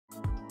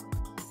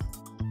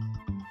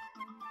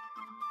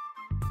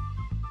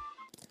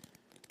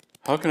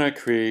How can I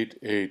create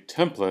a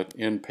template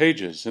in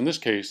Pages? In this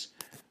case,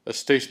 a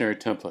stationary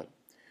template.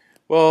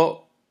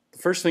 Well, the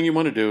first thing you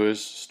want to do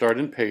is start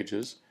in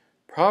Pages.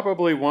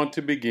 Probably want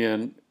to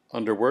begin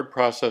under Word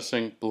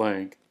Processing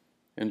blank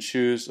and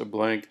choose a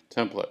blank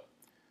template.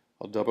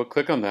 I'll double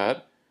click on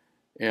that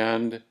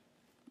and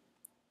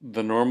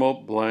the normal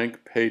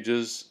blank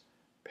Pages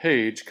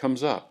page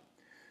comes up.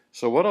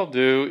 So what I'll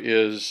do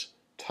is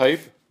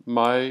type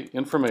my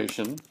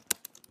information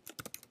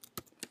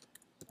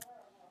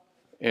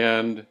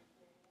and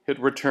hit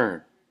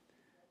return.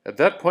 At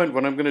that point,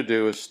 what I'm going to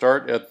do is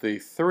start at the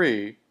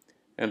 3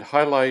 and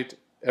highlight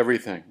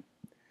everything.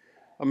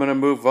 I'm going to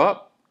move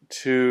up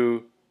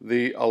to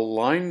the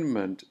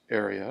alignment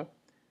area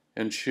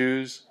and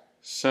choose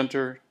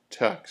center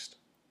text.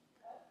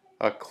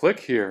 I'll click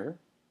here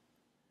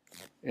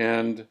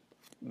and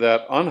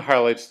that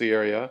unhighlights the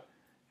area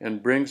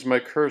and brings my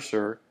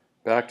cursor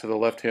back to the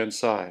left-hand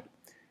side.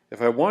 If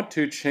I want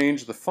to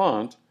change the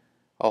font,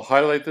 I'll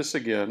highlight this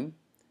again,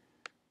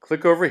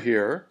 click over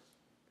here,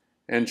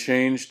 and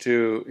change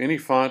to any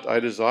font I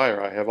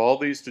desire. I have all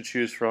these to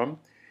choose from.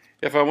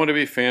 If I want to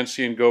be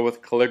fancy and go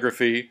with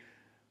calligraphy,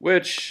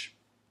 which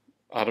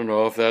I don't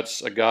know if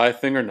that's a guy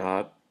thing or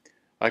not,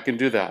 I can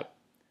do that.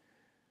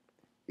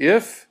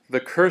 If the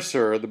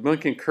cursor, the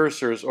blinking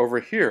cursor is over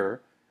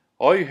here,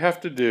 all you have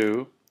to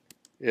do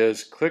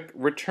is click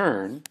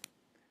return,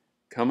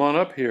 come on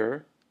up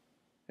here,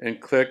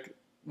 and click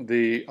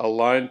the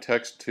align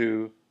text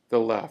to the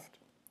left.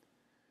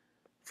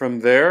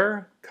 From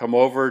there, come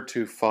over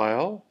to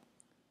File,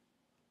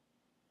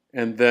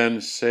 and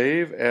then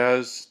Save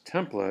as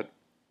Template,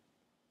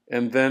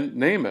 and then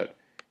name it.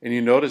 And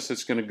you notice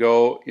it's going to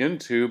go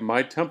into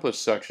My Templates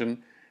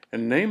section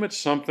and name it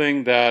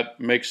something that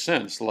makes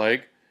sense,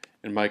 like,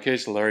 in my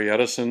case, Larry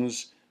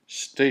Edison's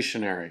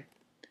Stationery,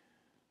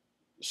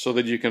 so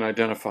that you can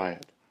identify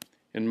it.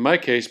 In my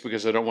case,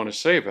 because I don't want to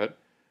save it,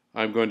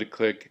 I'm going to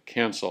click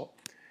Cancel.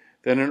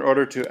 Then in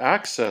order to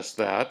access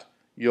that,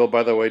 you'll,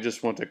 by the way,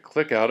 just want to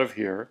click out of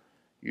here.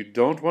 You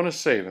don't want to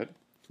save it,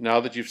 now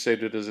that you've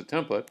saved it as a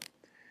template.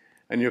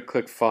 And you'll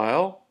click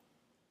File,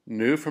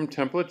 New from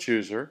Template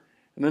Chooser,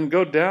 and then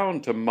go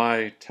down to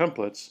My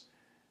Templates,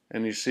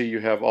 and you see you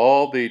have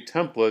all the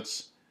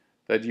templates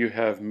that you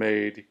have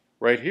made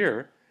right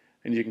here,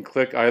 and you can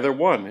click either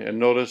one, and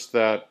notice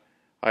that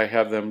I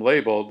have them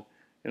labeled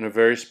in a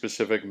very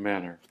specific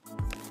manner.